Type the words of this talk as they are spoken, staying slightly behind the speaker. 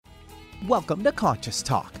Welcome to Conscious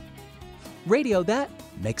Talk, radio that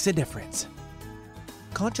makes a difference.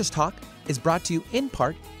 Conscious Talk is brought to you in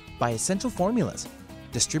part by Essential Formulas,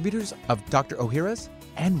 distributors of Dr. Ohhira's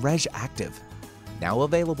and Reg Active, now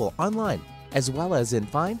available online as well as in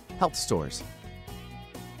fine health stores.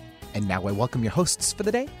 And now I welcome your hosts for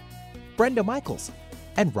the day, Brenda Michaels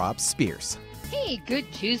and Rob Spears. Hey, good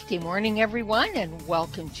Tuesday morning, everyone, and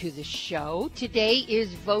welcome to the show. Today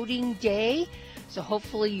is voting day, so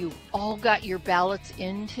hopefully you've all got your ballots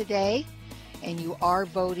in today, and you are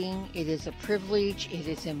voting. It is a privilege. It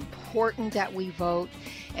is important that we vote,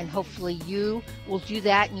 and hopefully you will do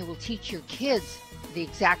that, and you will teach your kids the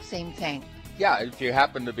exact same thing. Yeah, if you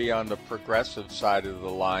happen to be on the progressive side of the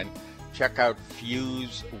line, check out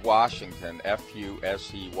Fuse Washington,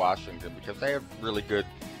 F-U-S-E Washington, because they have really good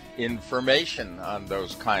information on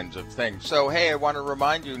those kinds of things. So, hey, I want to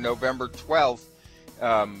remind you, November 12th,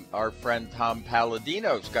 our friend Tom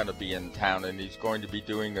Palladino is going to be in town, and he's going to be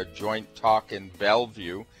doing a joint talk in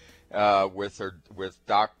Bellevue with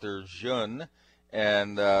Dr. Jun,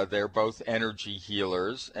 and they're both energy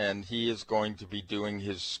healers, and he is going to be doing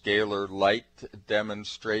his scalar light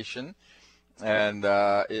demonstration, and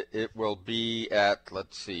it will be at,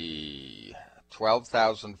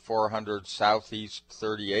 12,400 Southeast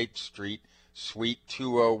 38th Street, Suite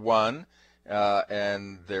 201.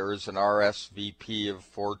 And there is an RSVP of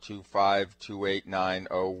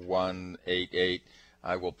 425-289-0188.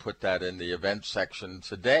 I will put that in the event section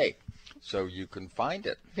today so you can find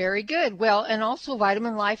it. Very good. Well, and also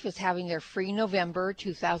Vitamin Life is having their free November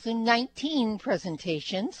 2019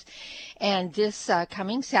 presentations. And this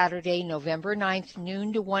coming Saturday, November 9th,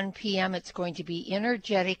 noon to 1 p.m., it's going to be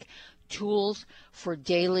energetic tools for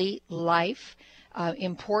daily life.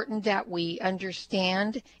 Important that we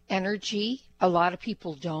understand energy. A lot of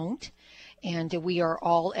people don't. And we are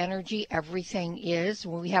all energy. Everything is.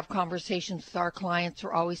 When we have conversations with our clients,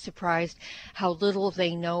 we're always surprised how little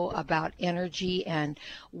they know about energy and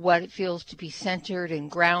what it feels to be centered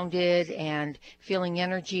and grounded and feeling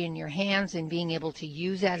energy in your hands and being able to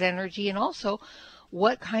use that energy, and also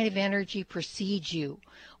what kind of energy precedes you.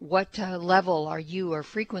 What level are you, or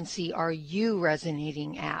frequency are you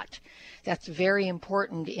resonating at? That's very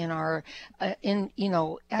important in our,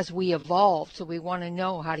 as we evolve. So we want to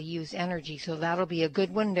know how to use energy. So that'll be a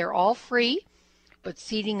good one. They're all free, but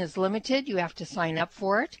seating is limited. You have to sign up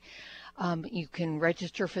for it. You can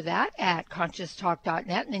register for that at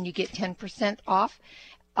conscioustalk.net, and then you get 10% off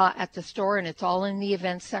at the store, and it's all in the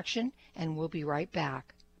events section. And we'll be right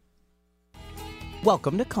back.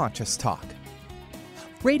 Welcome to Conscious Talk,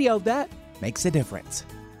 radio that makes a difference.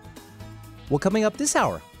 Well, coming up this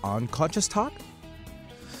hour on Conscious Talk.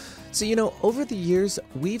 So, over the years,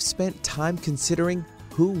 we've spent time considering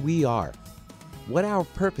who we are, what our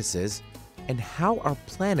purpose is, and how our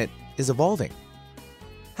planet is evolving.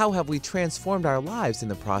 How have we transformed our lives in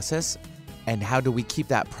the process, and how do we keep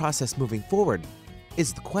that process moving forward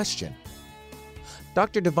is the question.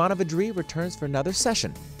 Dr. Devana Vadri returns for another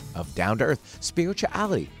session of down-to-earth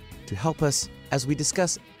spirituality to help us as we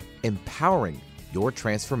discuss empowering your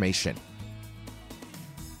transformation.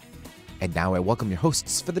 And now I welcome your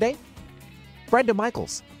hosts for the day, Brenda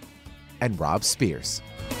Michaels and Rob Spears.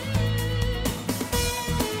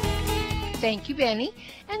 Thank you, Benny,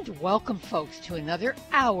 and welcome, folks, to another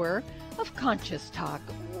hour of Conscious Talk,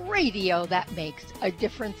 radio that makes a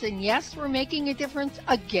difference. And yes, we're making a difference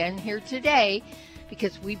again here today,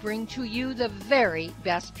 because we bring to you the very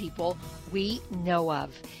best people we know of.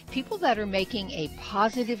 People that are making a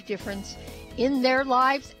positive difference in their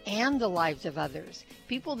lives and the lives of others.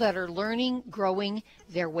 People that are learning, growing,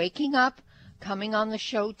 they're waking up, coming on the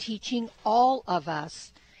show, teaching all of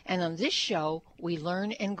us. And on this show, we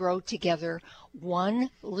learn and grow together, one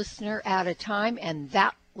listener at a time, and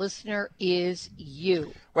that listener is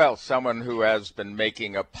you. Well, someone who has been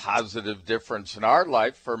making a positive difference in our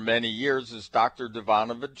life for many years is Dr.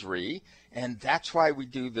 Devana Vadri, and that's why we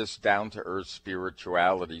do this down-to-earth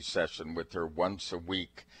spirituality session with her once a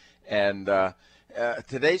week. And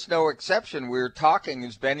today's no exception. We're talking,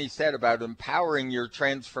 as Benny said, about empowering your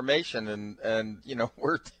transformation, and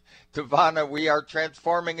Devana, we are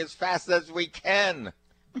transforming as fast as we can.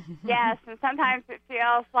 Yes, and sometimes it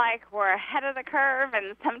feels like we're ahead of the curve,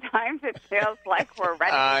 and sometimes it feels like we're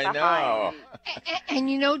running behind. I know. And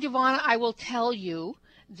Devana, I will tell you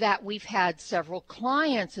that we've had several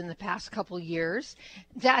clients in the past couple years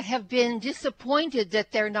that have been disappointed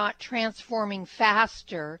that they're not transforming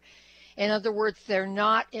faster. In other words, they're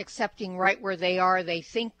not accepting right where they are. They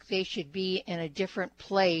think they should be in a different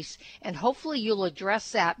place. And hopefully you'll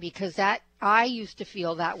address that, because I used to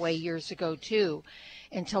feel that way years ago too.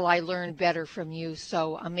 until I learn better from you.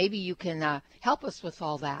 So maybe you can help us with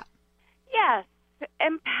all that. Yes,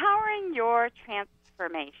 empowering your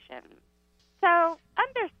transformation. So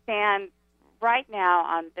understand, right now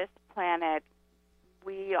on this planet,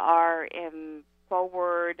 we are in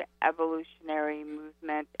forward evolutionary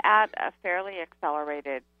movement at a fairly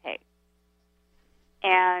accelerated pace.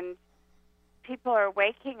 And people are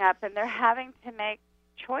waking up and they're having to make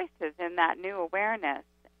choices in that new awareness,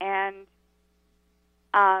 and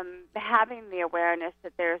having the awareness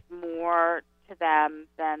that there's more to them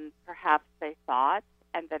than perhaps they thought,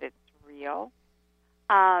 and that it's real.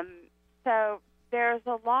 So there's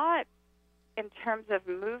a lot in terms of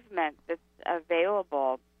movement that's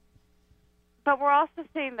available. But we're also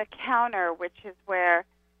seeing the counter, which is where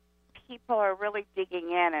people are really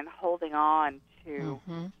digging in and holding on to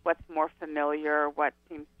what's more familiar, what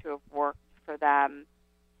seems to have worked for them,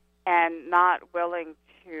 and not willing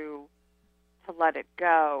to let it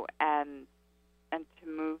go and to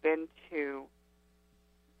move into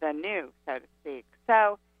the new, so to speak.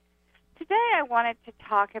 So today I wanted to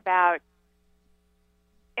talk about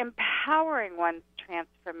empowering one's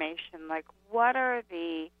transformation. Like, what are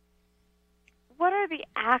the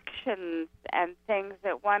actions and things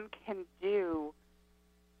that one can do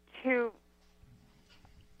to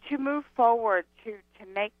move forward, to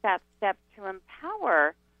make that step to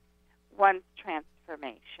empower one's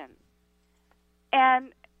transformation?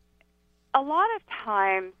 And a lot of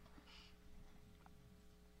times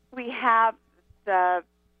we have the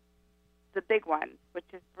big ones, which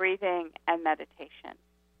is breathing and meditation.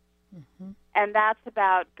 And that's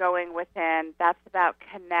about going within. That's about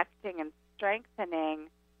connecting and strengthening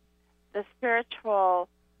the spiritual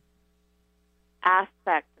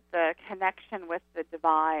aspect, the connection with the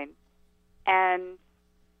divine, and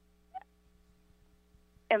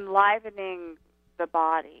enlivening the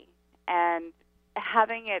body and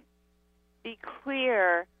having it be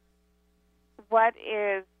clear what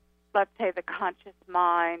is, let's say, the conscious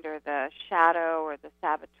mind or the shadow or the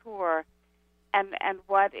saboteur, and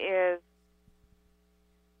what is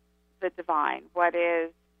the divine, what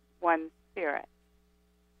is one's spirit.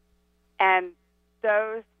 And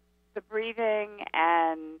the breathing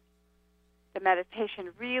and the meditation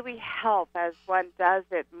really help as one does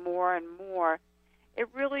it more and more. It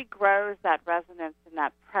really grows that resonance and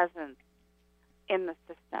that presence in the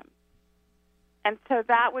system. And so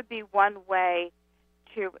that would be one way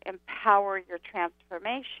to empower your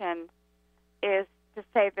transformation, is to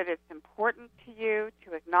say that it's important to you,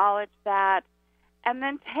 to acknowledge that, and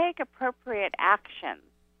then take appropriate action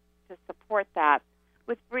to support that,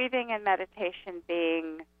 with breathing and meditation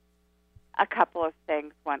being a couple of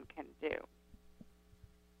things one can do.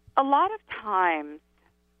 A lot of times,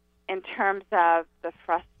 in terms of the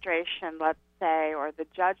frustration, let's say, or the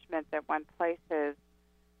judgment that one places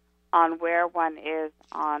on where one is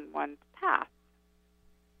on one's path,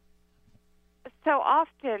 so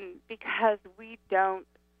often, because we don't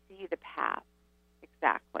see the path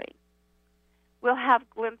exactly, we'll have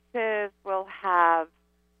glimpses, we'll have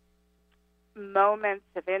moments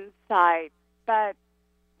of insight, but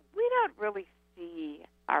we don't really see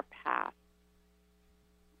our path.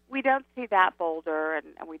 We don't see that boulder,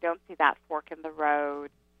 and we don't see that fork in the road.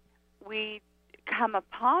 We come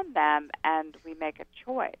upon them and we make a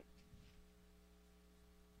choice.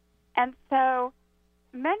 And so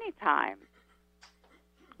many times,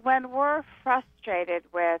 when we're frustrated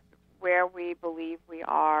with where we believe we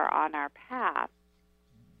are on our path,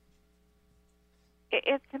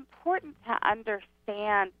 it's important to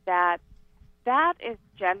understand that that is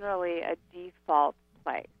generally a default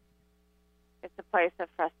place. It's a place of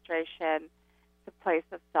frustration. It's a place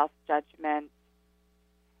of self-judgment.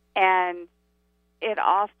 And it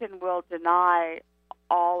often will deny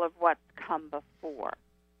all of what's come before.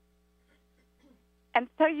 And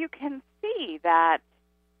so you can see that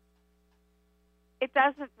it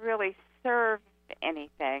doesn't really serve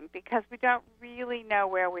anything, because we don't really know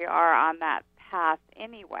where we are on that path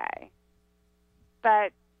anyway.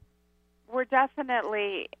 But we're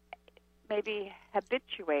definitely maybe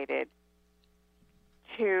habituated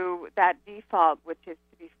to that default, which is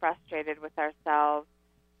to be frustrated with ourselves,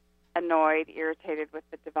 annoyed, irritated with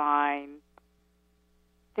the divine,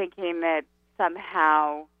 thinking that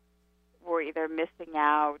somehow we're either missing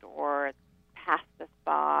out or it's passed us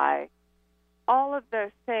by. All of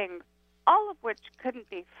those things, all of which couldn't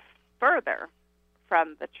be further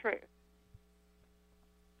from the truth.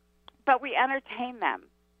 But we entertain them.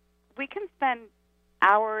 We can spend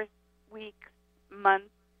hours, weeks,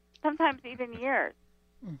 months, sometimes even years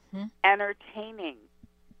entertaining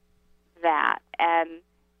that and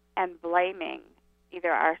blaming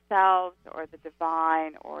either ourselves or the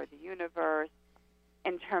divine or the universe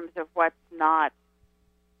in terms of what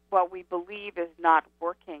we believe is not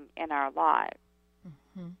working in our lives.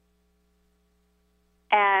 Mm-hmm.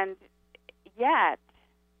 And yet,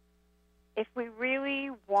 if we really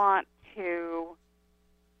want to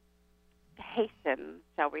hasten,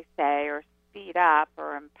 shall we say, or speed up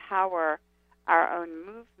or empower our own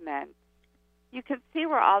movement, you can see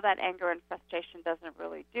where all that anger and frustration doesn't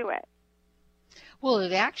really do it. Well,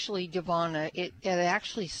 it actually, Devonna, it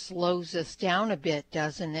actually slows us down a bit,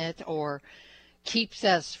 doesn't it? Or keeps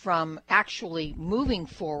us from actually moving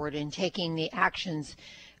forward and taking the actions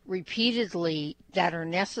repeatedly that are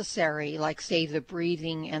necessary, like, say, the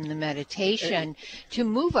breathing and the meditation, to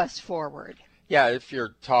move us forward. Yeah, if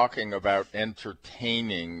you're talking about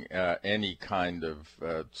entertaining any kind of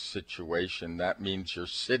situation, that means you're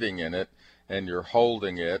sitting in it and you're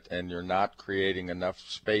holding it and you're not creating enough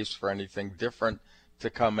space for anything different to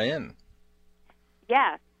come in.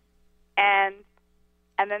 Yes, and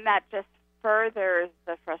then that just furthers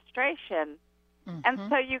the frustration. Mm-hmm. And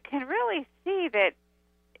so you can really see that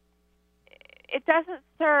it doesn't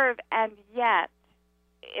serve, and yet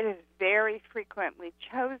it is very frequently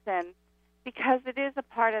chosen because it is a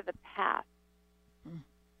part of the path. Mm.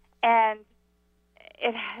 And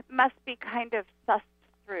it must be kind of sussed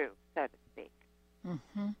through, so to speak,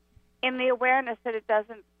 mm-hmm. in the awareness that it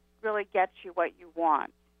doesn't really get you what you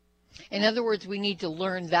want. In other words, we need to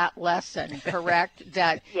learn that lesson, correct?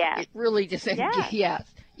 That yes. It really doesn't, yes.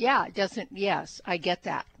 Yeah, it doesn't, yes, I get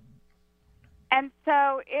that. And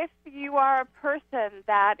so if you are a person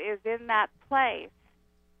that is in that place,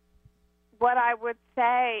 what I would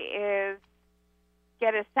say is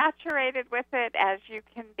get as saturated with it as you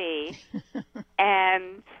can be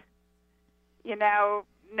and,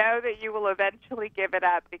 know that you will eventually give it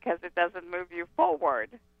up because it doesn't move you forward.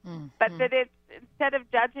 Mm-hmm. But that it's, instead of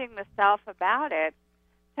judging the self about it,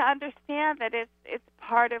 to understand that it's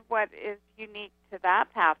part of what is unique to that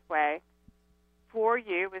pathway for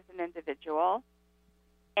you as an individual,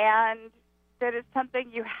 and that it's something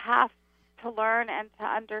you have to learn and to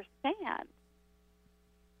understand.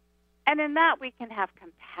 And in that, we can have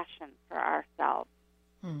compassion for ourselves.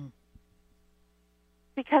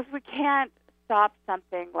 Because we can't stop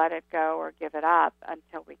something, let it go, or give it up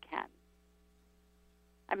until we can.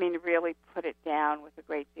 I mean, really put it down with a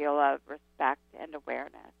great deal of respect and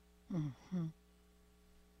awareness. Mm-hmm.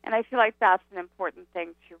 And I feel like that's an important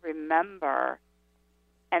thing to remember,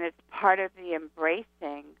 and it's part of the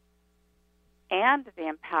embracing and the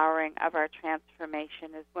empowering of our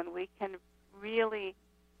transformation is when we can really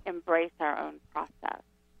embrace our own process.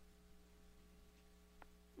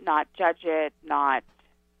 Not judge it, not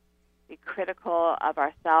be critical of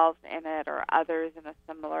ourselves in it or others in a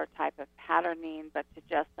similar type of patterning, but to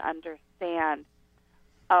just understand,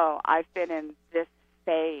 I've been in this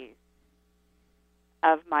phase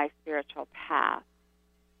of my spiritual path,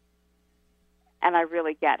 and I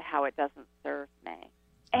really get how it doesn't serve me.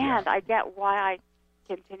 And I get why I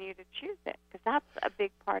continue to choose it, because that's a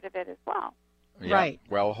big part of it as well. Yeah. Right.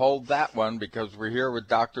 Well, hold that one, because we're here with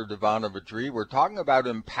Dr. Devonna Vadri. We're talking about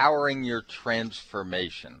empowering your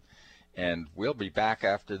transformation, and we'll be back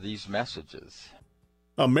after these messages.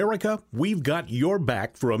 America, we've got your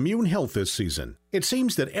back for immune health this season. It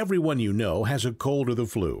seems that everyone you know has a cold or the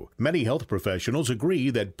flu. Many health professionals agree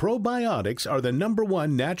that probiotics are the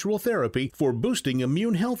 #1 natural therapy for boosting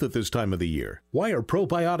immune health at this time of the year. Why are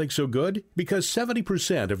probiotics so good? Because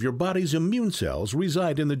 70% of your body's immune cells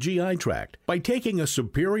reside in the GI tract. By taking a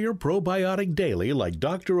superior probiotic daily like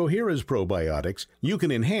Dr. Ohhira's probiotics, you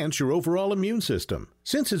can enhance your overall immune system.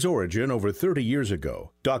 Since its origin over 30 years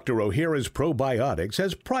ago, Dr. Ohhira's probiotics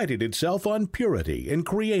has prided itself on purity in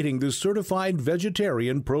creating the certified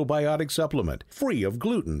vegetarian probiotic supplement, free of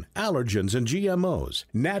gluten, allergens, and GMOs.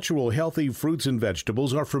 Natural healthy fruits and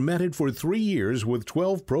vegetables are fermented for 3 years with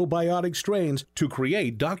 12 probiotic strains to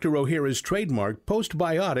create Dr. Ohhira's trademark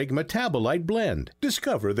postbiotic metabolite blend.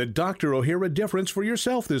 Discover the Dr. Ohhira difference for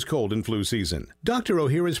yourself this cold and flu season. Dr.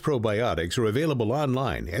 Ohhira's probiotics are available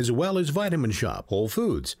online as well as Vitamin Shop, Whole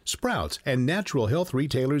Foods, Sprouts, and natural health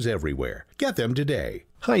retailers everywhere. Get them today.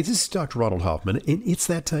 Hi, this is Dr. Ronald Hoffman, and it's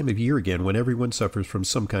that time of year again when everyone suffers from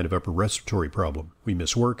some kind of upper respiratory problem. We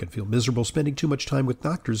miss work and feel miserable spending too much time with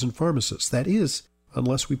doctors and pharmacists. That is,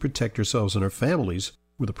 unless we protect ourselves and our families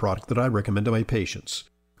with a product that I recommend to my patients,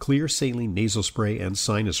 Xlear Saline Nasal Spray and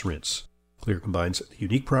Sinus Rinse. Xlear combines the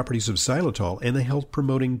unique properties of xylitol and the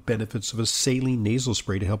health-promoting benefits of a saline nasal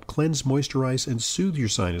spray to help cleanse, moisturize, and soothe your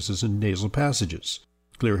sinuses and nasal passages.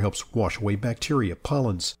 Xlear helps wash away bacteria,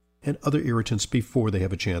 pollens, and other irritants before they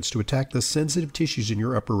have a chance to attack the sensitive tissues in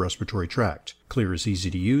your upper respiratory tract. Xlear is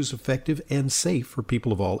easy to use, effective, and safe for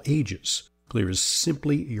people of all ages. Xlear is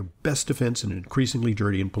simply your best defense in an increasingly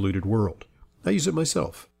dirty and polluted world. I use it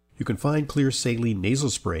myself. You can find Xlear Saline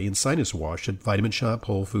Nasal Spray and Sinus Wash at Vitamin Shoppe,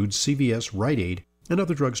 Whole Foods, CVS, Rite Aid, and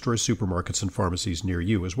other drugstores, supermarkets, and pharmacies near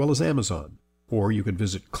you, as well as Amazon. Or you can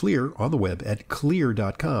visit Xlear on the web at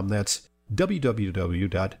xlear.com. That's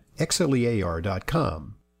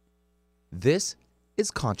www.xlear.com. This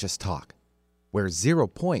is Conscious Talk, where 0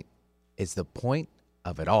 point is the point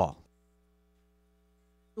of it all.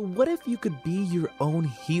 What if you could be your own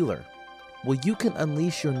healer? Well, you can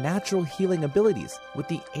unleash your natural healing abilities with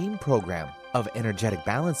the AIM program of energetic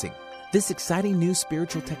balancing. This exciting new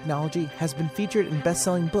spiritual technology has been featured in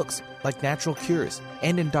best-selling books like Natural Cures,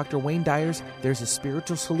 and in Dr. Wayne Dyer's There's a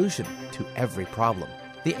Spiritual Solution to Every Problem.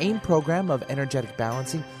 The AIM program of energetic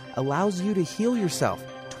balancing allows you to heal yourself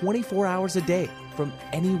 24 hours a day from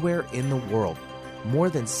anywhere in the world. More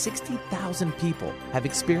than 60,000 people have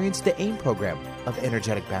experienced the AIM program of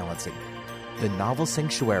energetic balancing. The novel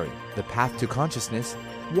Sanctuary, The Path to Consciousness,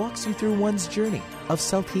 walks you through one's journey of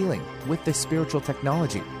self-healing with this spiritual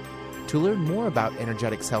technology. To learn more about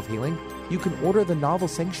energetic self-healing, you can order the novel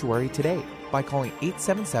Sanctuary today by calling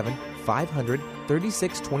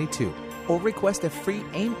 877-500-3622 or request a free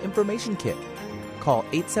AIM information kit. Call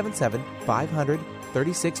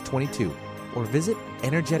 877-500-3622 or visit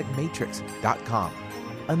energeticmatrix.com.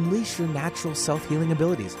 Unleash your natural self-healing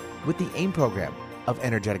abilities with the AIM program of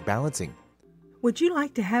energetic balancing. Would you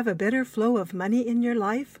like to have a better flow of money in your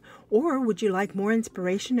life? Or would you like more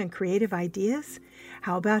inspiration and creative ideas?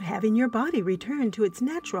 How about having your body return to its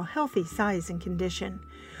natural healthy size and condition?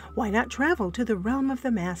 Why not travel to the realm of the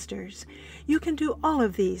masters? You can do all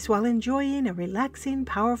of these while enjoying a relaxing,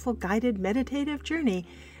 powerful, guided meditative journey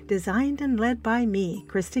designed and led by me,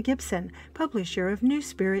 Krista Gibson, publisher of New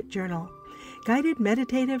Spirit Journal. Guided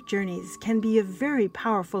meditative journeys can be a very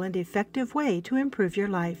powerful and effective way to improve your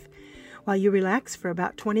life. While you relax for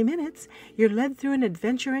about 20 minutes, you're led through an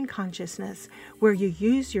adventure in consciousness where you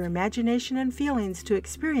use your imagination and feelings to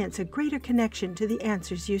experience a greater connection to the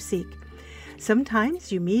answers you seek.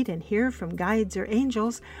 Sometimes you meet and hear from guides or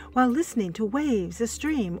angels while listening to waves, a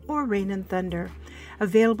stream, or rain and thunder.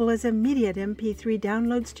 Available as immediate MP3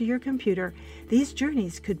 downloads to your computer, these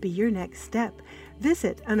journeys could be your next step.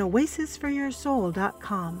 Visit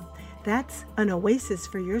anoasisforyoursoul.com. That's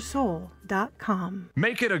anoasisforyoursoul.com.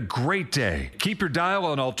 Make it a great day. Keep your dial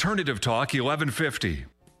on Alternative Talk 1150.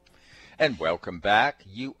 And welcome back.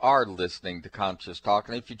 You are listening to Conscious Talk.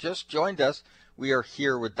 And if you just joined us, we are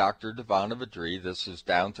here with Dr. Devana Vadri. This is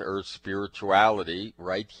Down to Earth Spirituality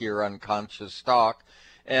right here on Conscious Talk.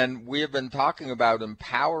 And we have been talking about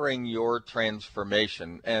empowering your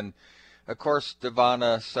transformation. And of course,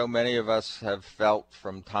 Devana, so many of us have felt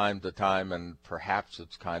from time to time, and perhaps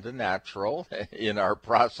it's kind of natural in our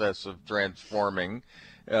process of transforming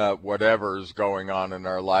whatever is going on in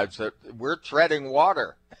our lives, that we're treading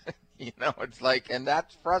water. You know, it's like, and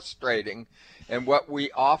that's frustrating. And what we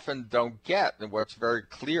often don't get, and what's very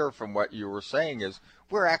clear from what you were saying, is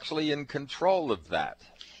we're actually in control of that.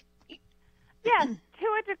 Yes, to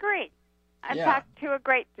a degree. In fact, to a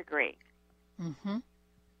great degree. Mm-hmm.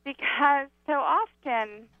 Because so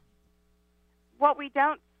often what we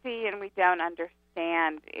don't see and we don't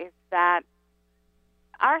understand is that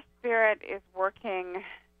our spirit is working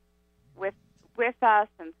with us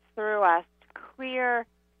and through us to clear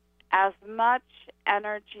as much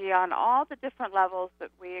energy on all the different levels that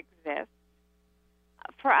we exist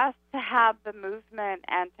for us to have the movement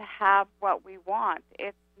and to have what we want.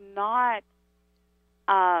 It's not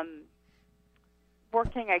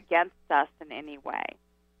working against us in any way.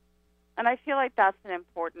 And I feel like that's an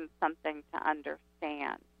important something to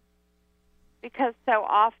understand. Because so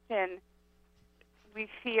often we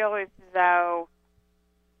feel as though,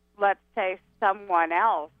 let's say, someone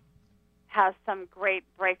else has some great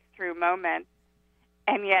breakthrough moment,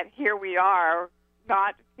 and yet here we are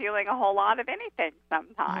not feeling a whole lot of anything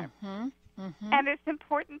sometimes. Mm-hmm. Mm-hmm. And it's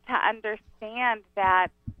important to understand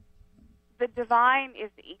that the divine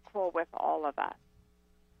is equal with all of us.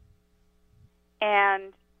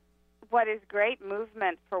 And what is great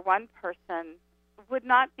movement for one person would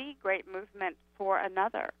not be great movement for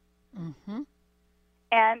another. Mm-hmm.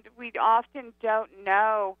 And we often don't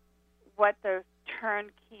know what those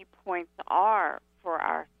turnkey points are for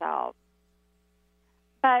ourselves.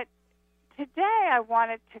 But today I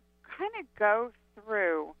wanted to kind of go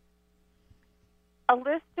through a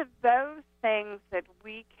list of those things that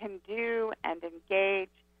we can do and engage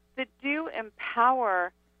that do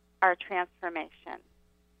empower our transformation,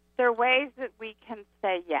 there are ways that we can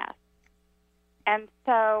say yes. And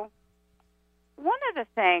so one of the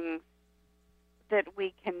things that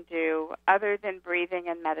we can do other than breathing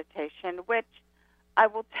and meditation, which I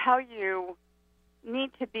will tell you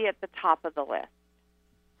need to be at the top of the list,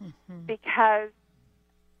 because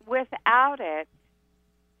without it,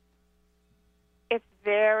 it's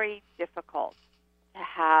very difficult to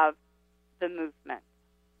have the movement,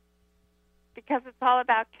 because it's all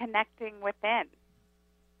about connecting within.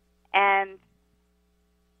 And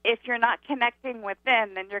if you're not connecting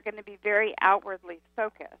within, then you're going to be very outwardly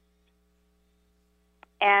focused.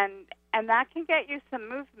 And that can get you some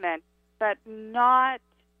movement, but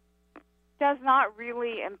does not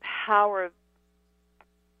really empower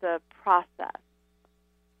the process.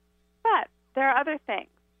 But there are other things.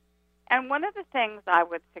 And one of the things I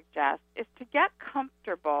would suggest is to get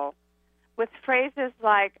comfortable with phrases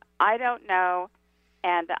like, I don't know,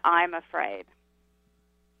 and I'm afraid.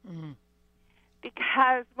 Mm-hmm.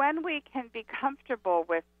 Because when we can be comfortable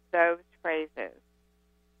with those phrases,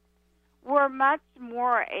 we're much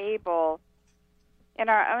more able, in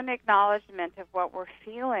our own acknowledgement of what we're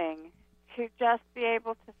feeling, to just be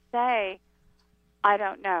able to say, I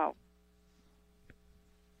don't know,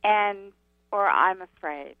 or I'm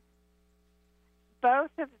afraid.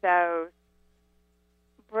 Both of those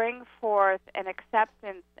bring forth an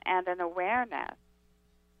acceptance and an awareness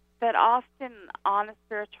that often on a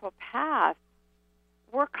spiritual path,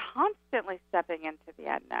 we're constantly stepping into the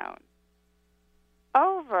unknown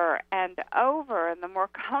over and over. And the more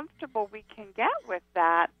comfortable we can get with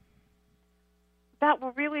that, that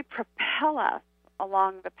will really propel us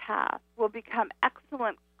along the path. We'll become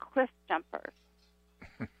excellent cliff jumpers.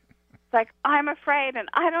 It's like, I'm afraid and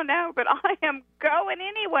I don't know, but I am going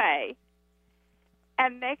anyway.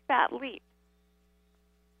 And make that leap.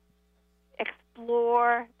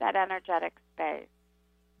 Explore that energetic space.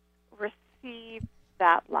 Receive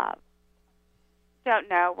that love. Don't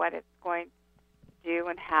know what it's going to do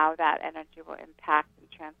and how that energy will impact and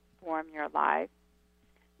transform your life.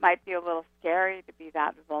 Might be a little scary to be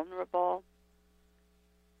that vulnerable.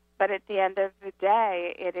 But at the end of the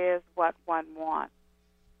day, it is what one wants.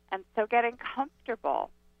 And so getting comfortable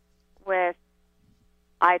with,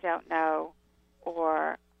 I don't know,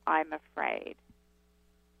 or I'm afraid,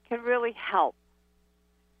 can really help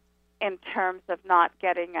in terms of not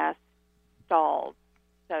getting us stalled,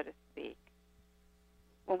 so to speak,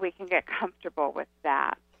 when we can get comfortable with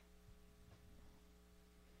that.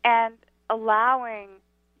 And allowing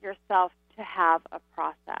yourself to have a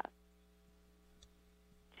process,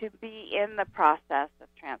 to be in the process of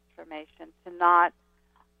transformation, to not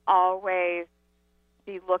always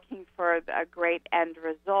be looking for a great end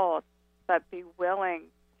result, but be willing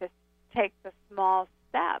to take the small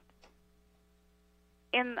steps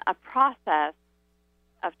in a process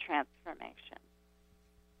of transformation.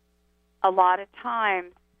 A lot of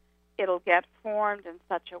times it'll get formed in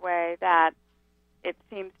such a way that it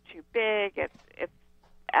seems too big. It's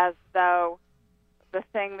as though the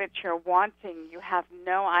thing that you're wanting, you have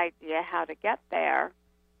no idea how to get there.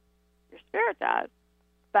 Your spirit does.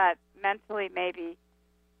 But mentally, maybe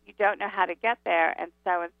you don't know how to get there, and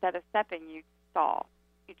so instead of stepping, you stall.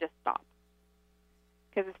 You just stop.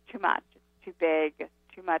 Because it's too much. It's too big. It's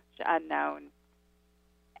too much unknown.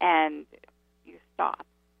 And you stop.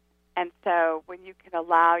 And so when you can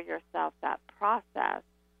allow yourself that process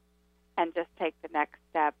and just take the next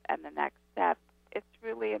step and the next step, it's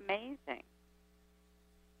really amazing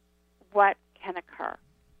what can occur.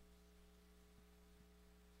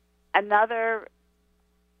 Another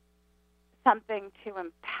something to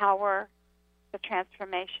empower the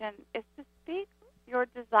transformation is to speak your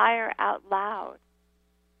desire out loud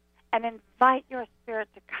and invite your spirit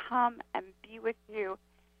to come and be with you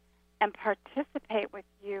and participate with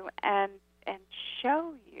you and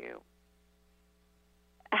show you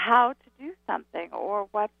how to do something or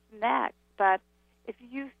what's next. But if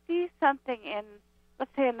you see something in, let's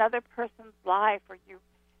say, another person's life,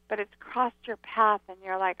 but it's crossed your path and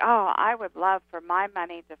you're like, oh, I would love for my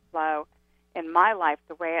money to flow in my life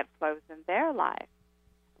the way it flows in their life.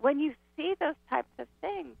 When you see those types of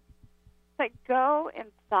things, it's like go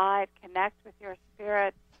inside, connect with your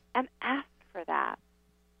spirit, and ask for that.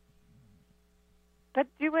 But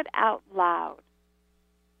do it out loud.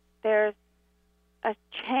 There's a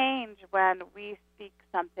change when we speak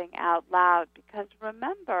something out loud because,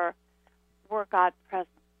 remember, we're God present.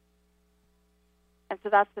 And so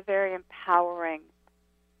that's a very empowering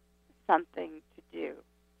something to do.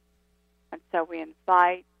 And so we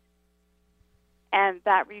invite, and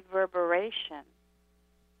that reverberation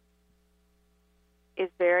is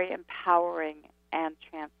very empowering and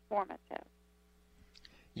transformative.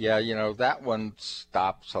 Yeah, that one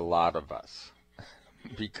stops a lot of us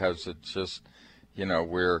because it just,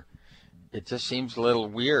 it just seems a little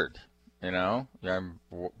weird, I'm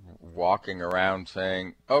walking around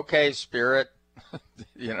saying, okay, Spirit,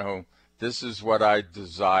 this is what I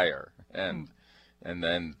desire, and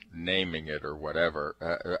then naming it or whatever.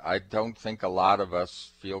 I don't think a lot of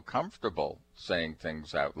us feel comfortable saying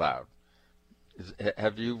things out loud.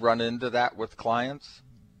 Have you run into that with clients?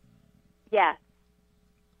 Yes.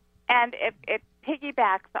 And it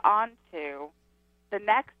piggybacks onto the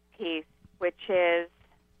next piece, which is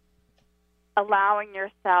allowing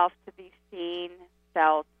yourself to be seen,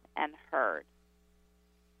 felt, and heard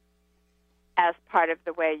as part of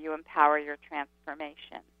the way you empower your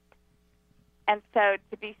transformation. And so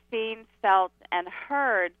to be seen, felt, and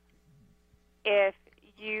heard, if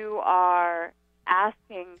you are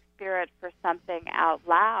asking Spirit for something out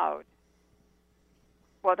loud,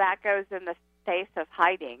 well, that goes in the space of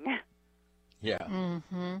hiding. Yeah.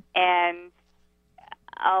 Mm-hmm. And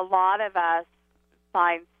a lot of us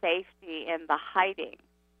find safety in the hiding.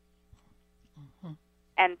 Mm-hmm.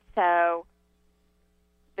 And so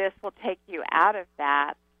this will take you out of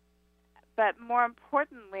that. But more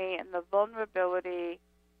importantly, in the vulnerability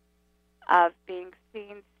of being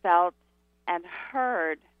seen, felt, and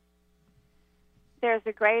heard, there's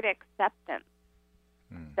a great acceptance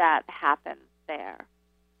that happens there,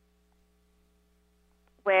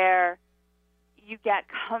 where you get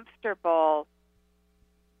comfortable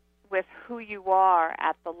with who you are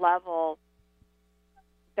at the level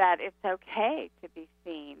that it's okay to be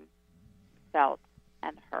seen, felt,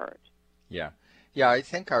 and heard. Yeah. Yeah, I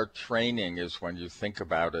think our training is, when you think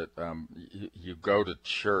about it, you go to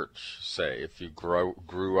church, say, if you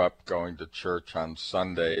grew up going to church on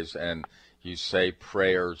Sundays and you say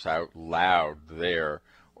prayers out loud there,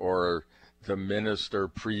 or the minister,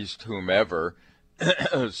 priest, whomever,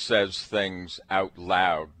 says things out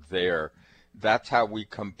loud there. That's how we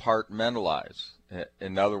compartmentalize.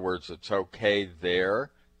 In other words, it's okay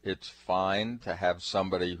there. It's fine to have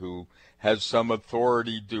somebody who has some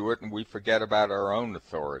authority do it, and we forget about our own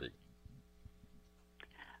authority.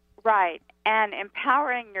 Right. And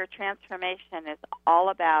empowering your transformation is all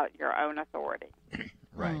about your own authority.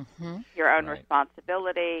 Right. Mm-hmm. Your own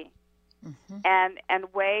responsibility,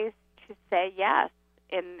 and ways to say yes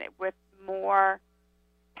with more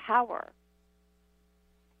power.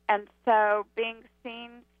 And so being seen,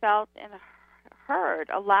 felt, and heard,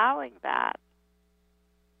 allowing that.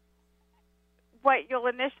 What you'll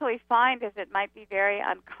initially find is it might be very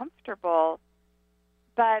uncomfortable,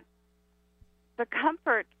 but the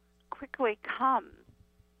comfort quickly comes.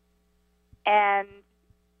 And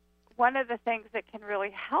one of the things that can really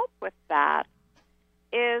help with that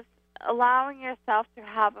is allowing yourself to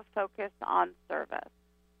have a focus on service.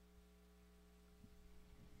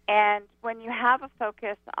 And when you have a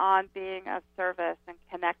focus on being of service and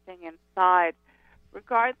connecting inside,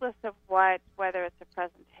 regardless of whether it's a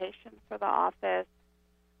presentation for the office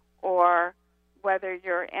or whether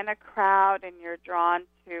you're in a crowd and you're drawn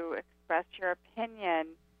to express your opinion,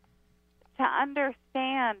 to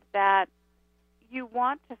understand that you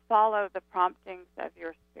want to follow the promptings of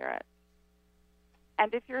your spirit.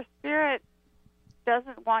 And if your spirit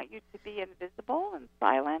doesn't want you to be invisible and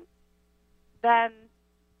silent, then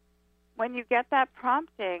when you get that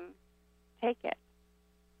prompting, take it.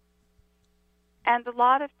 And a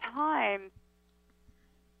lot of times,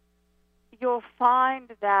 you'll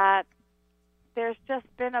find that there's just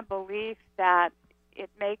been a belief that it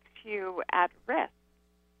makes you at risk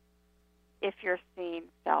if you're seen,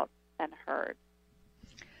 felt, and heard.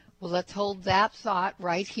 Well, let's hold that thought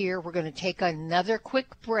right here. We're going to take another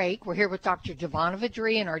quick break. We're here with Dr. Devana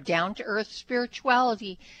Vidri in our Down to Earth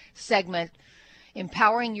Spirituality segment,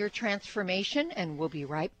 Empowering Your Transformation, and we'll be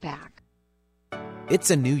right back. It's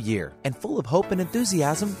a new year and full of hope and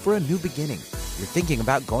enthusiasm for a new beginning. You're thinking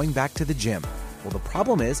about going back to the gym. Well, the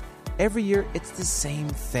problem is, every year it's the same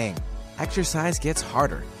thing. Exercise gets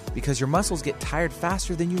harder because your muscles get tired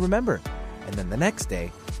faster than you remember. And then the next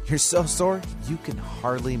day, you're so sore you can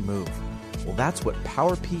hardly move. Well, that's what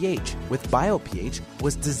Power pH with BioPH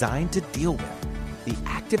was designed to deal with. The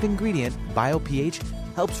active ingredient, BioPH,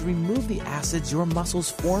 helps remove the acids your muscles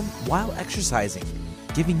form while exercising,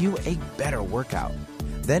 giving you a better workout.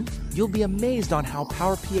 Then you'll be amazed on how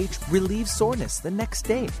Power pH relieves soreness the next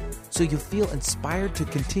day, so you feel inspired to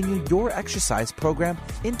continue your exercise program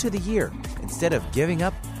into the year instead of giving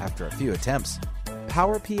up after a few attempts.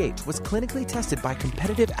 Power pH was clinically tested by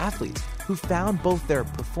competitive athletes who found both their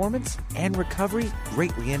performance and recovery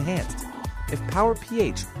greatly enhanced. If Power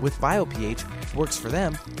pH with BioPH works for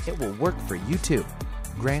them, it will work for you too.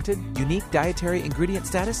 Granted unique dietary ingredient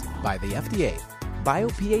status by the FDA,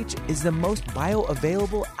 BioPH is the most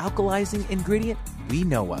bioavailable alkalizing ingredient we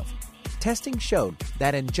know of. Testing showed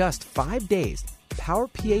that in just 5 days, Power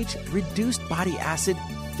pH reduced body acid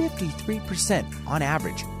 53% on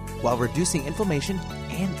average, while reducing inflammation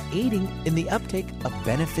and aiding in the uptake of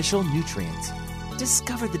beneficial nutrients.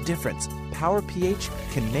 Discover the difference Power pH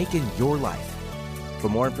can make in your life. For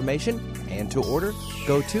more information and to order,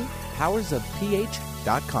 go to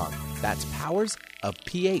powersofph.com. That's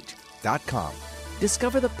powersofph.com.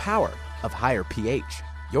 Discover the power of higher pH.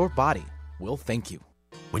 Your body will thank you.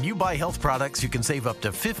 When you buy health products, you can save up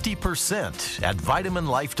to 50% at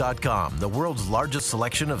VitaminLife.com, the world's largest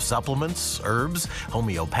selection of supplements, herbs,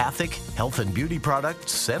 homeopathic, health and beauty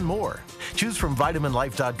products, and more. Choose from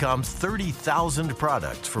VitaminLife.com's 30,000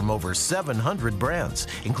 products from over 700 brands,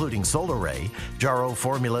 including Solaray, Jarrow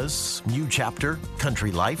Formulas, New Chapter,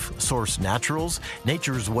 Country Life, Source Naturals,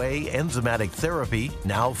 Nature's Way, Enzymatic Therapy,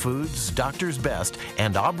 Now Foods, Doctor's Best,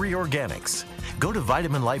 and Aubrey Organics. Go to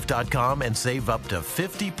VitaminLife.com and save up to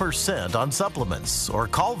 50% on supplements, or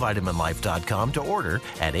call VitaminLife.com to order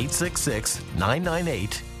at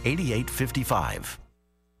 866-998-8855.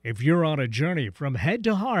 If you're on a journey from head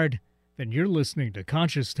to heart, then you're listening to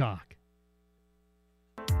Conscious Talk.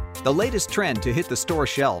 The latest trend to hit the store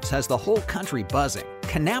shelves has the whole country buzzing.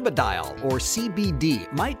 Cannabidiol, or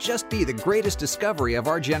CBD, might just be the greatest discovery of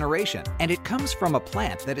our generation, and it comes from a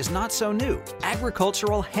plant that is not so new,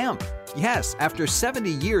 agricultural hemp. Yes, after 70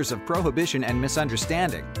 years of prohibition and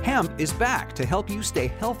misunderstanding, hemp is back to help you stay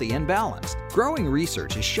healthy and balanced. Growing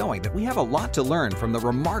research is showing that we have a lot to learn from the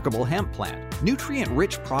remarkable hemp plant.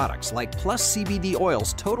 Nutrient-rich products like Plus CBD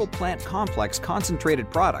Oil's Total Plant Complex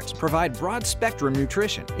concentrated products provide broad-spectrum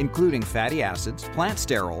nutrition, including fatty acids, plant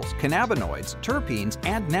sterols, cannabinoids, terpenes,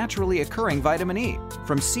 and naturally occurring vitamin E.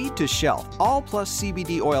 From seed to shelf, all Plus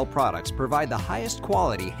CBD Oil products provide the highest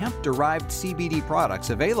quality hemp-derived CBD products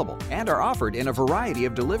available and are offered in a variety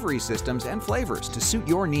of delivery systems and flavors to suit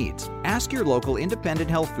your needs. Ask your local independent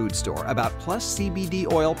health food store about Plus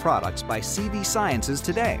CBD Oil products by CV Sciences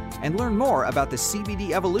today and learn more about the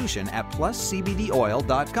CBD evolution at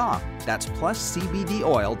pluscbdoil.com. That's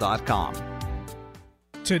pluscbdoil.com.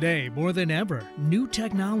 Today, more than ever, new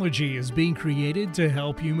technology is being created to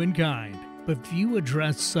help humankind. But few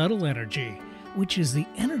address subtle energy, which is the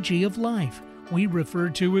energy of life we refer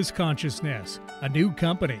to as consciousness. A new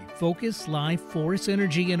company, Focus Life Force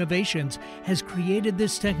Energy Innovations, has created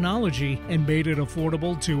this technology and made it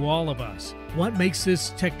affordable to all of us. What makes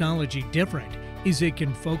this technology different is it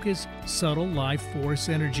can focus subtle life force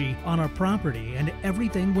energy on a property and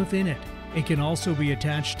everything within it. It can also be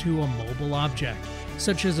attached to a mobile object,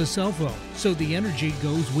 such as a cell phone, so the energy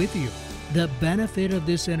goes with you. The benefit of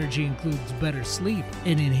this energy includes better sleep,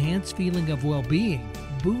 an enhanced feeling of well-being,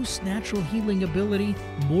 boosts natural healing ability,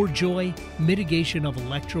 more joy, mitigation of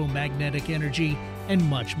electromagnetic energy, and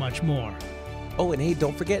much, much more. Oh, and hey,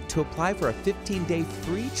 don't forget to apply for a 15-day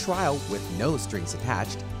free trial with no strings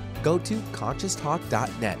attached. Go to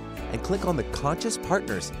ConsciousTalk.net and click on the Conscious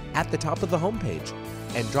Partners at the top of the homepage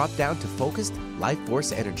and drop down to Focused Life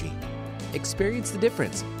Force Energy. Experience the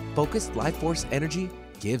difference Focused Life Force Energy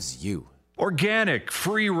gives you. Organic,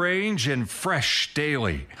 free range, and fresh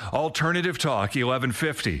daily. Alternative Talk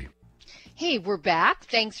 1150. Hey, we're back.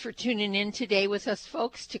 Thanks for tuning in today with us,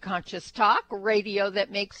 folks, to Conscious Talk, radio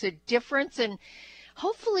that makes a difference. And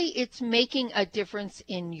hopefully it's making a difference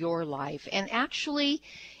in your life. And actually,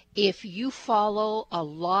 if you follow a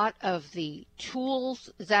lot of the tools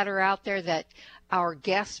that are out there that our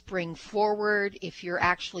guests bring forward, if you're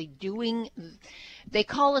actually doing, they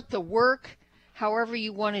call it the work, however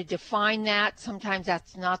you want to define that. Sometimes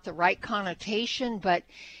that's not the right connotation, but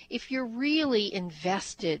if you're really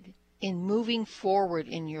invested in moving forward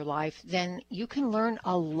in your life, then you can learn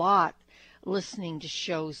a lot listening to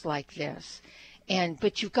shows like this.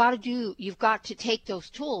 But you've got to take those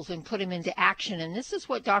tools and put them into action. And this is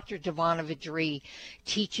what Dr. Devana Vidri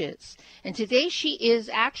teaches. And today she is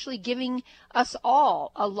actually giving us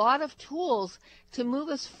all a lot of tools to move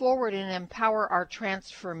us forward and empower our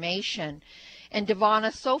transformation. And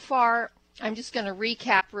Devana, so far, I'm just going to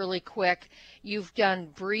recap really quick. You've done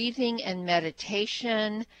breathing and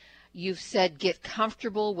meditation. You've said get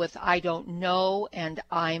comfortable with I don't know and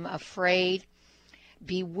I'm afraid.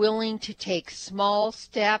 Be willing to take small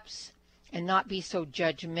steps and not be so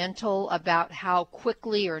judgmental about how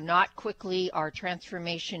quickly or not quickly our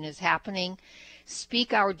transformation is happening.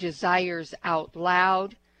 Speak our desires out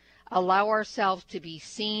loud. Allow ourselves to be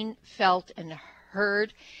seen, felt, and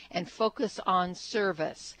heard, and focus on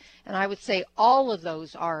service. And I would say all of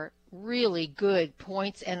those are really good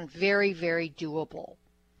points and very, very doable.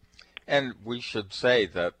 And we should say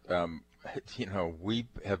that, we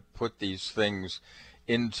have put these things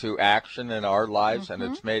into action in our lives, and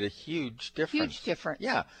it's made a huge difference. Huge difference.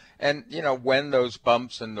 Yeah. And, when those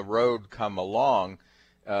bumps in the road come along,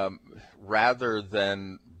 rather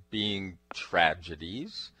than being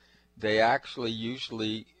tragedies, they actually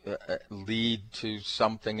usually lead to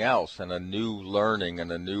something else, and a new learning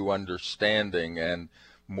and a new understanding and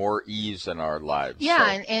more ease in our lives.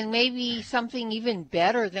 Yeah, and maybe something even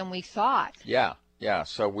better than we thought. Yeah.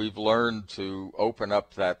 So we've learned to open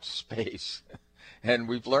up that space, and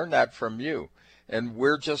we've learned that from you. And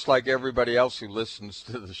we're just like everybody else who listens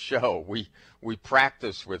to the show. We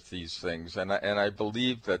practice with these things, and I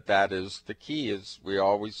believe that is the key, as we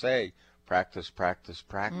always say. Practice, practice,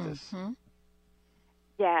 practice. Mm-hmm.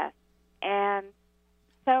 Yes. And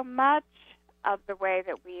so much of the way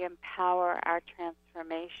that we empower our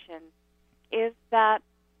transformation is that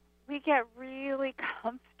we get really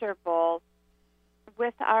comfortable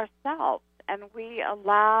with ourselves, and we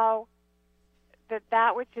allow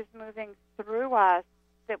that which is moving through us,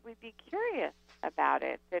 that we be curious about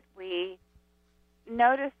it, that we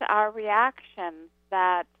notice our reactions,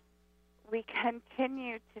 that we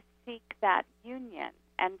continue to seek that union.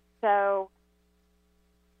 And so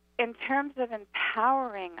in terms of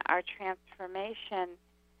empowering our transformation,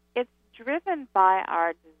 it's driven by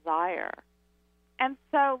our desire. And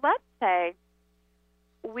so let's say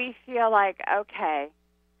we feel like, okay,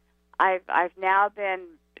 I've now been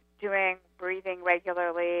doing breathing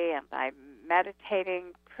regularly, and I'm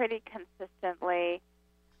meditating pretty consistently,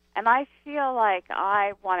 and I feel like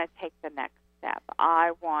I want to take the next step.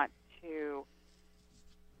 I want to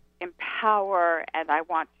empower, and I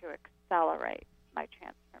want to accelerate my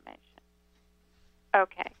transformation.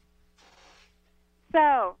 Okay.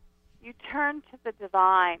 So you turn to the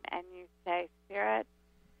divine and you say, Spirit,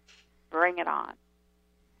 bring it on.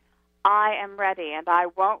 I am ready, and I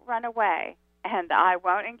won't run away, and I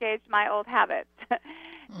won't engage my old habits,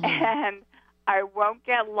 and I won't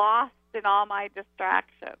get lost in all my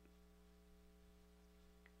distractions.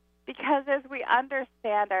 Because as we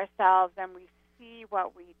understand ourselves and we see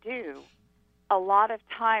what we do, a lot of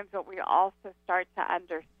times what we also start to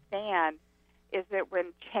understand is that when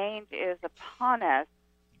change is upon us,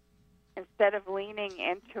 instead of leaning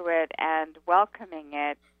into it and welcoming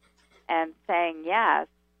it and saying yes,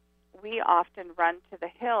 we often run to the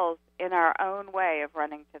hills in our own way of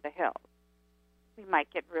running to the hills. We might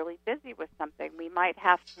get really busy with something. We might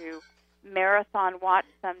have to marathon watch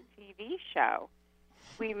some TV show.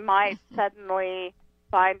 We might suddenly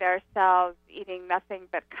find ourselves eating nothing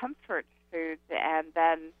but comfort foods and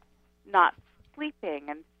then not sleeping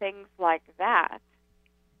and things like that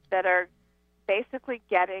that are basically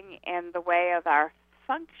getting in the way of our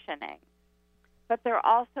functioning. But there are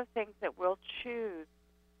also things that we'll choose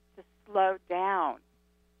to slow down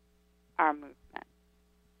our movement.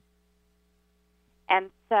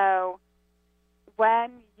 And so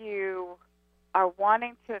when you are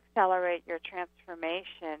wanting to accelerate your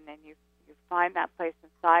transformation and you find that place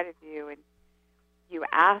inside of you and you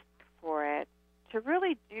ask for it, to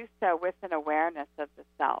really do so with an awareness of the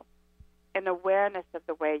self, an awareness of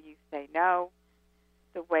the way you say no,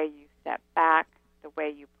 the way you step back, the way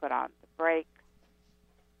you put on the brakes,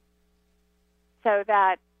 so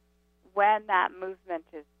that when that movement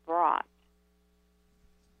is brought,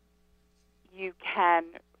 you can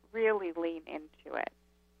really lean into it.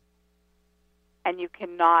 And you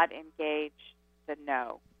cannot engage the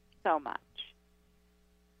no so much.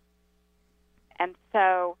 And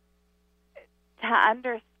so to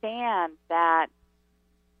understand that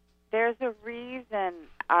there's a reason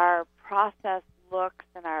our process looks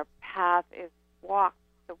and our path is walked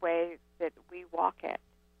the way that we walk it.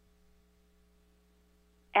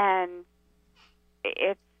 And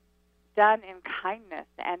it's done in kindness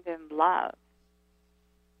and in love.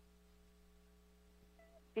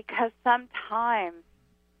 Because sometimes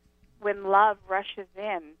when love rushes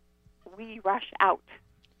in, we rush out.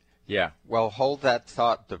 Yeah, well, hold that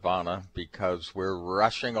thought, Devana, because we're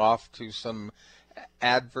rushing off to some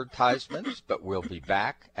advertisements, but we'll be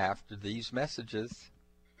back after these messages.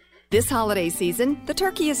 This holiday season, the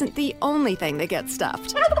turkey isn't the only thing that gets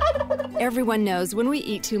stuffed. Everyone knows when we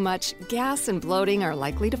eat too much, gas and bloating are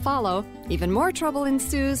likely to follow. Even more trouble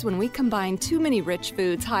ensues when we combine too many rich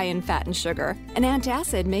foods high in fat and sugar. An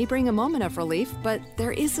antacid may bring a moment of relief, but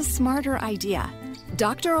there is a smarter idea.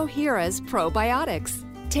 Dr. Ohhira's Probiotics.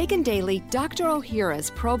 Taken daily, Dr. Ohhira's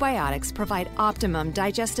probiotics provide optimum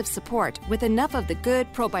digestive support with enough of the good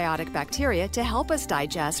probiotic bacteria to help us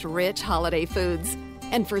digest rich holiday foods.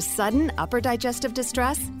 And for sudden upper digestive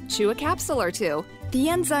distress, chew a capsule or two. The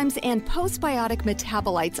enzymes and postbiotic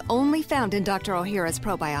metabolites only found in Dr. Ohhira's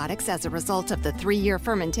probiotics as a result of the 3-year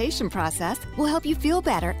fermentation process will help you feel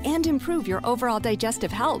better and improve your overall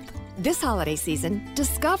digestive health. This holiday season,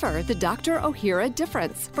 discover the Dr. Ohhira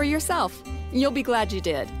difference for yourself. You'll be glad you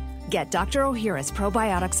did. Get Dr. Ohhira's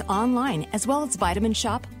probiotics online, as well as Vitamin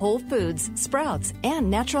Shoppe, Whole Foods, Sprouts, and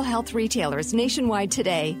natural health retailers nationwide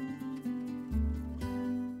today.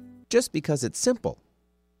 Just because it's simple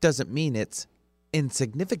doesn't mean it's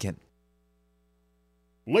insignificant.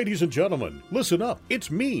 Ladies and gentlemen, listen up.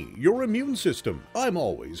 It's me, your immune system. I'm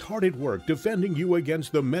always hard at work defending you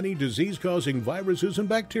against the many disease-causing viruses and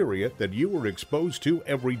bacteria that you are exposed to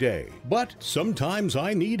every day. But sometimes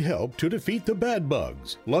I need help to defeat the bad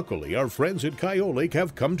bugs. Luckily, our friends at Kyolic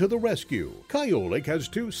have come to the rescue. Kyolic has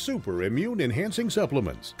 2 super immune-enhancing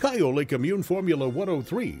supplements, Kyolic Immune Formula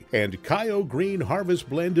 103 and Kyo Green Harvest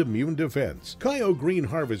Blend Immune Defense. Kyo Green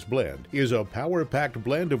Harvest Blend is a power-packed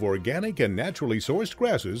blend of organic and naturally sourced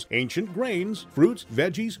grasses, ancient grains, fruits,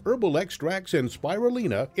 veggies, herbal extracts, and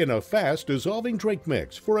spirulina in a fast-dissolving drink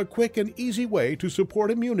mix for a quick and easy way to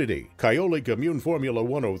support immunity. Kyolic Immune Formula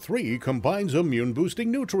 103 combines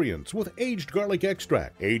immune-boosting nutrients with aged garlic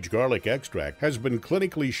extract. Aged garlic extract has been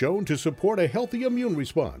clinically shown to support a healthy immune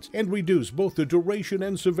response and reduce both the duration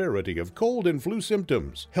and severity of cold and flu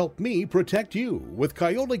symptoms. Help me protect you with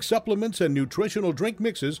Kyolic supplements and nutritional drink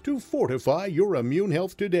mixes to fortify your immune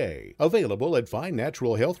health today. Available at fine natural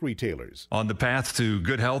health retailers. On the path to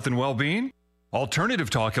good health and well-being? Alternative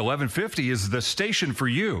Talk 1150 is the station for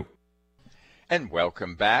you. And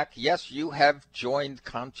welcome back. Yes, you have joined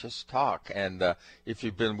Conscious Talk. And if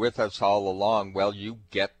you've been with us all along, well, you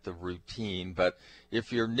get the routine. But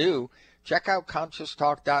if you're new, check out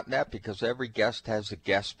ConsciousTalk.net because every guest has a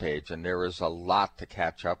guest page, and there is a lot to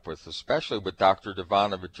catch up with, especially with Dr.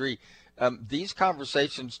 Devana Vadri. These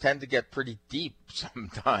conversations tend to get pretty deep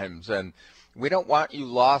sometimes, and we don't want you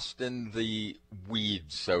lost in the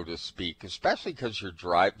weeds, so to speak, especially because you're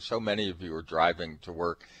driving. So many of you are driving to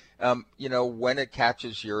work. When it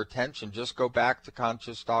catches your attention, just go back to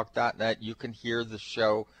ConsciousTalk.net. You can hear the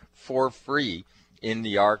show for free in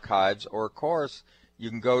the archives, or, of course, you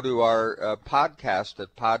can go to our podcast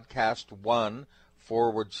at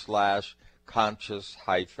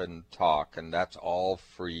podcast1/conscious-talk, and that's all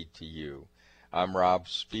free to you. I'm Rob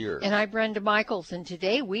Spears. And I'm Brenda Michaels, and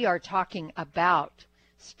today we are talking about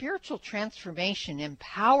spiritual transformation,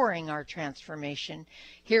 empowering our transformation,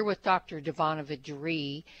 here with Dr. Devana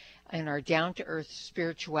Vadri in our Down to Earth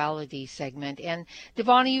Spirituality segment. And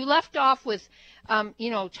Devana, you left off with,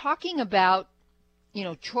 talking about,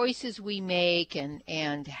 choices we make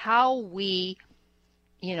and how we,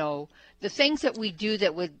 the things that we do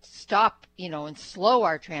that would stop, and slow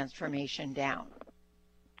our transformation down.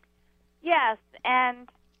 Yes, and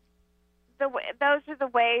those are the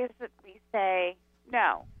ways that we say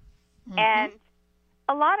no. Mm-hmm. And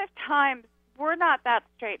a lot of times we're not that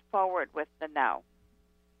straightforward with the no.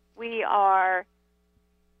 We'll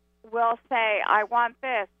say, I want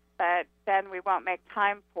this, but then we won't make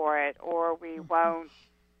time for it, or we won't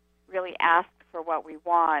really ask for what we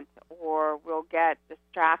want, or we'll get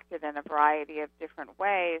distracted in a variety of different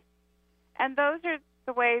ways. And those are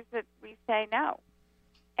the ways that we say no.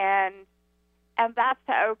 And that's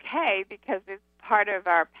okay because it's part of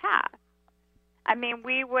our path. I mean,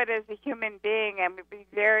 we would, as a human being, and we'd be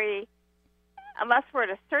very, unless we're at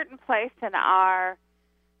a certain place in our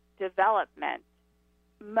development,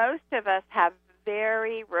 most of us have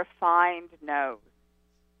very refined no's.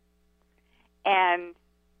 And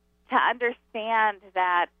to understand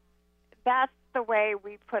that that's the way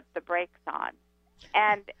we put the brakes on,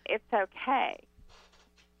 and it's okay.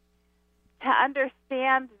 To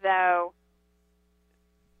understand, though,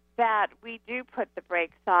 that we do put the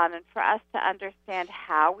brakes on, and for us to understand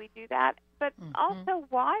how we do that, but also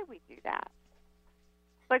why we do that.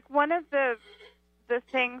 Like, one of the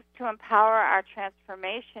things to empower our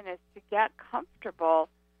transformation is to get comfortable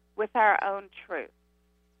with our own truth.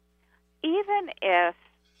 Even if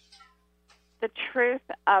the truth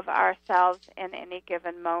of ourselves in any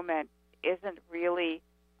given moment isn't really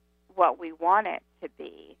what we want it to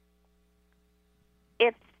be,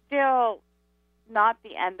 it's still not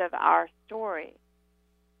the end of our story.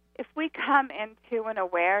 If we come into an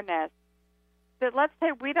awareness that, let's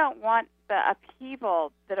say, we don't want the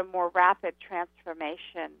upheaval that a more rapid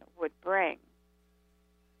transformation would bring,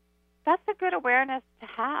 that's a good awareness to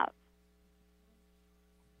have.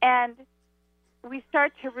 And we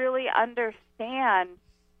start to really understand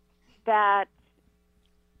that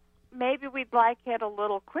maybe we'd like it a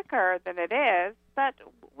little quicker than it is, but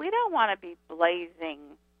we don't want to be blazing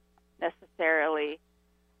necessarily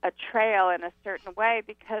a trail in a certain way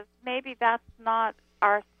because maybe that's not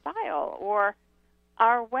our style or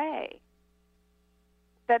our way.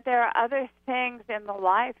 That there are other things in the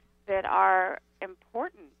life that are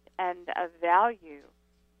important and of value.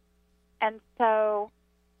 And so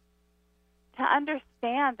to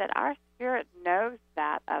understand that our spirit knows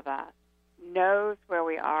that of us, knows where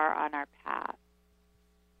we are on our path,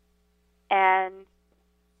 and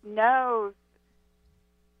knows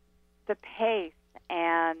the pace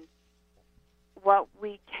and what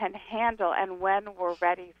we can handle and when we're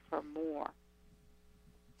ready for more.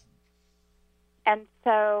 And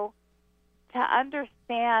so to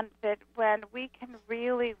understand that when we can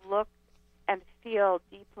really look and feel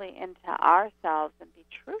deeply into ourselves and be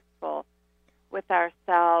truthful with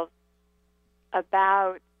ourselves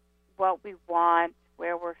about what we want,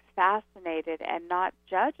 where we're fascinated, and not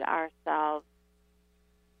judge ourselves,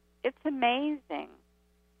 it's amazing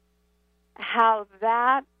how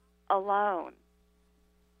that alone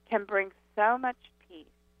can bring so much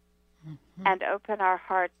peace and open our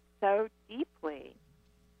hearts so deeply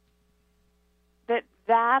that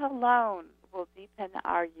that alone will deepen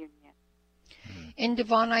our union. And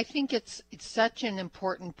Devon, I think it's such an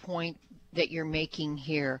important point that you're making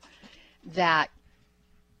here, that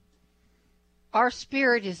our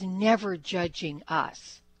spirit is never judging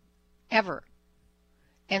us, ever.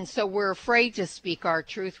 And so we're afraid to speak our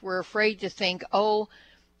truth. We're afraid to think, oh,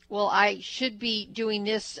 well, I should be doing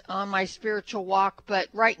this on my spiritual walk, but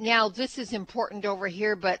right now this is important over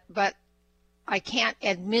here, but I can't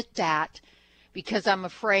admit that because I'm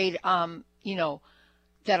afraid,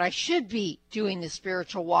 that I should be doing the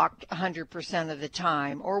spiritual walk 100% of the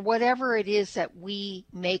time, or whatever it is that we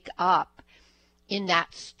make up in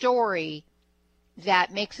that story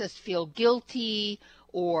that makes us feel guilty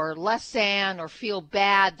or less than, or feel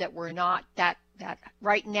bad that we're not that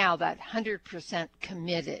right now, that 100%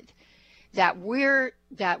 committed, that we're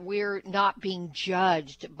not being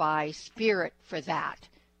judged by spirit for that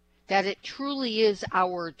it truly is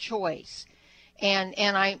our choice. And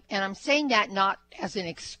I'm saying that not as an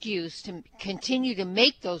excuse to continue to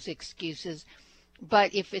make those excuses,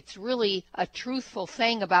 but if it's really a truthful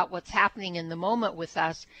thing about what's happening in the moment with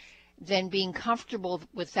us, then being comfortable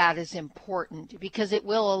with that is important, because it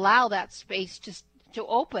will allow that space to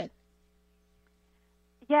open.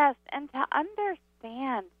 Yes, and to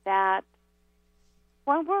understand that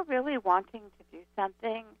when we're really wanting to do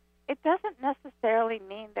something, it doesn't necessarily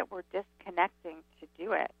mean that we're disconnecting to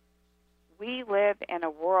do it. We live in a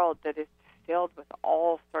world that is filled with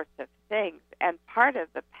all sorts of things, and part of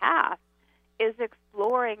the path is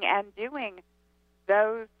exploring and doing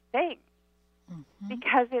those things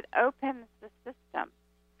because it opens the system.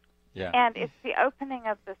 Yeah. And it's the opening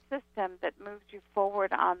of the system that moves you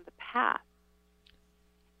forward on the path.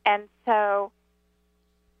 And so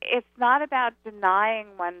it's not about denying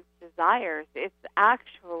one's desires. It's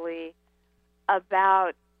actually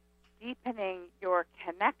about deepening your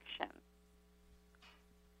connection.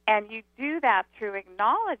 And you do that through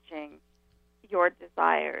acknowledging your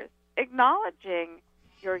desires, acknowledging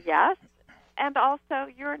your yes, and also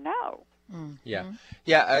your no. Yeah.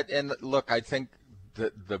 Yeah, and look, I think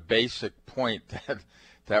the basic point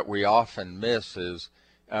that we often miss is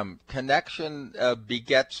connection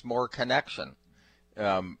begets more connection.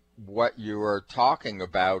 What you are talking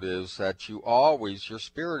about is that your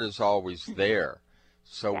spirit is always there.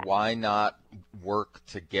 So why not work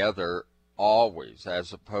together always,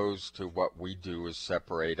 as opposed to what we do is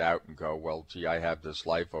separate out and go, well, gee, I have this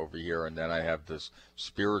life over here and then I have this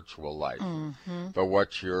spiritual life. But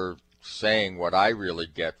what you're saying, what I really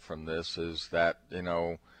get from this is that,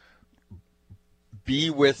 be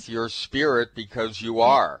with your spirit because you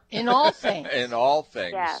are. In all things. In all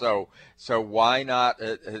things. Yeah. So why not?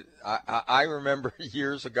 I remember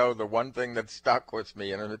years ago, the one thing that stuck with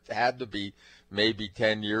me, and it had to be maybe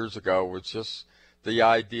 10 years ago, was just the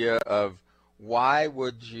idea of, why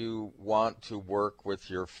would you want to work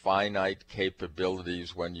with your finite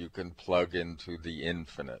capabilities when you can plug into the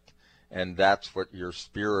infinite? And that's what your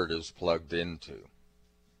spirit is plugged into.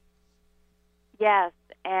 Yes,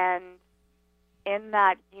 and in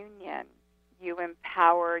that union, you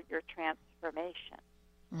empower your transformation.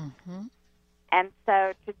 And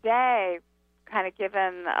so today, kind of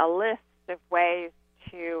given a list of ways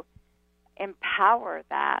to empower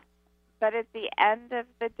that, but at the end of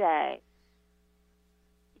the day,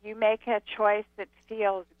 you make a choice that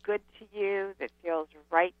feels good to you, that feels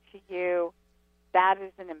right to you. That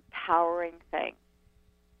is an empowering thing.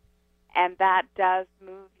 And that does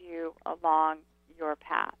move you along your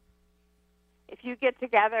path. if you get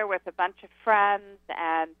together with a bunch of friends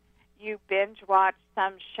and you binge watch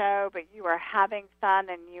some show, but you are having fun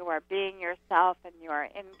and you are being yourself and you are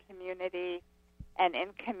in community and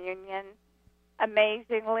in communion,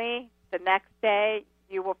 amazingly, the next day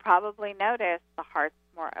you will probably notice the heart's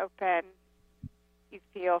more open, you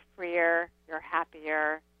feel freer, you're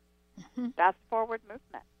happier. That's forward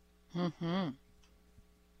movement.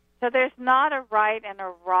 So there's not a right and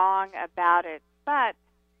a wrong about it, but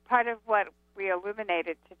part of what we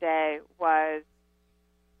illuminated today was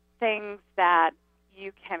things that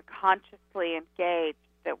you can consciously engage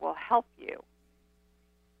that will help you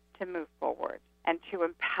to move forward and to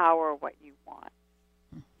empower what you want.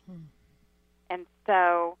 And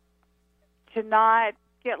so to not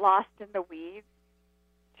get lost in the weeds,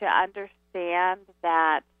 to understand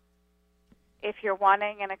that if you're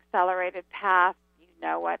wanting an accelerated path, you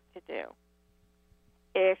know what to do.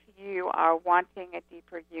 If you are wanting a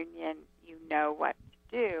deeper union, you know what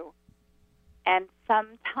to do. And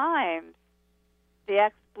sometimes the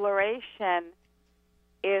exploration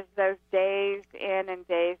is those days in and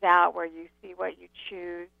days out where you see what you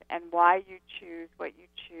choose, and why you choose what you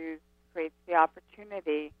choose creates the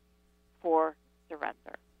opportunity for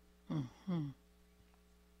surrender,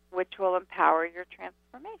 which will empower your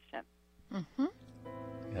transformation.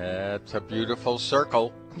 It's a beautiful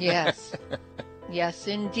circle. Yes. Yes,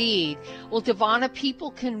 indeed. Well, Devana,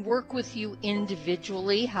 people can work with you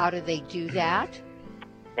individually. How do they do that?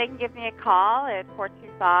 They can give me a call at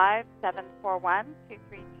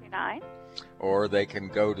 425-741-2329. Or they can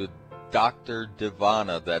go to Dr.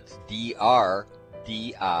 Divanna, that's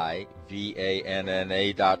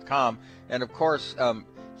DRDIVANNA.com. And of course,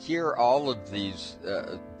 hear all of these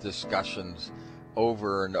discussions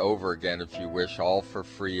over and over again, if you wish, all for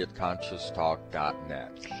free at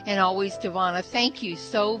ConsciousTalk.net. And always, Devana, thank you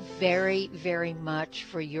so very, very much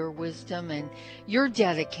for your wisdom and your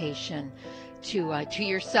dedication to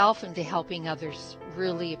yourself and to helping others.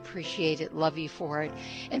 Really appreciate it. Love you for it.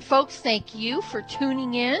 And folks, thank you for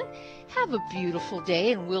tuning in. Have a beautiful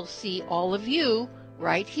day, and we'll see all of you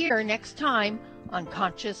right here next time on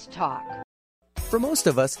Conscious Talk. For most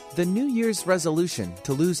of us, the New Year's resolution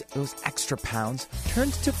to lose those extra pounds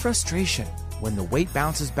turns to frustration when the weight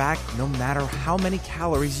bounces back no matter how many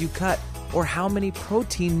calories you cut or how many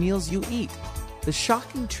protein meals you eat. The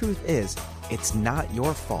shocking truth is, it's not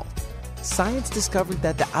your fault. Science discovered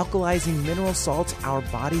that the alkalizing mineral salts our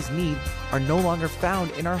bodies need are no longer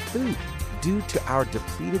found in our food due to our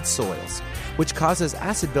depleted soils, which causes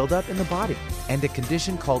acid buildup in the body and a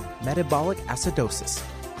condition called metabolic acidosis.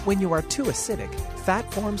 When you are too acidic,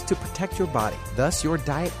 fat forms to protect your body. Thus, your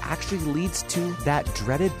diet actually leads to that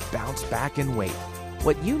dreaded bounce back in weight.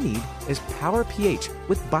 What you need is Power pH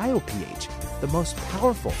with BioPH, the most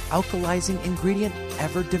powerful alkalizing ingredient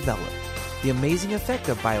ever developed. The amazing effect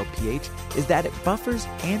of BioPH is that it buffers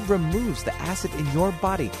and removes the acid in your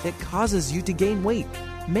body that causes you to gain weight.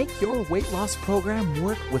 Make your weight loss program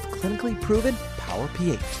work with clinically proven Power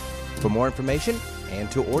pH. For more information and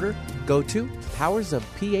to order, go to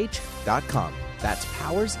powersofph.com. That's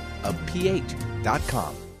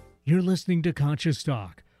powersofph.com. You're listening to Conscious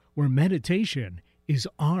Talk, where meditation is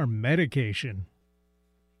our medication.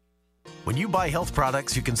 When you buy health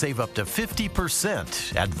products, you can save up to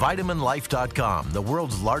 50% at VitaminLife.com, the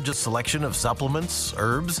world's largest selection of supplements,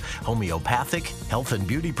 herbs, homeopathic, health and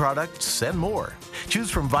beauty products, and more. Choose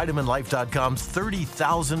from VitaminLife.com's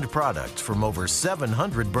 30,000 products from over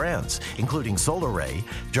 700 brands, including Solaray,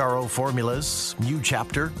 Jarrow Formulas, New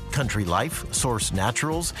Chapter, Country Life, Source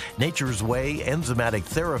Naturals, Nature's Way, Enzymatic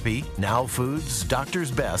Therapy, Now Foods, Doctor's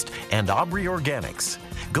Best, and Aubrey Organics.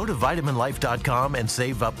 Go to VitaminLife.com and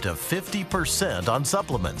save up to 50% on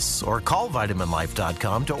supplements, or call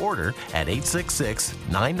VitaminLife.com to order at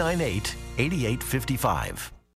 866-998-8855.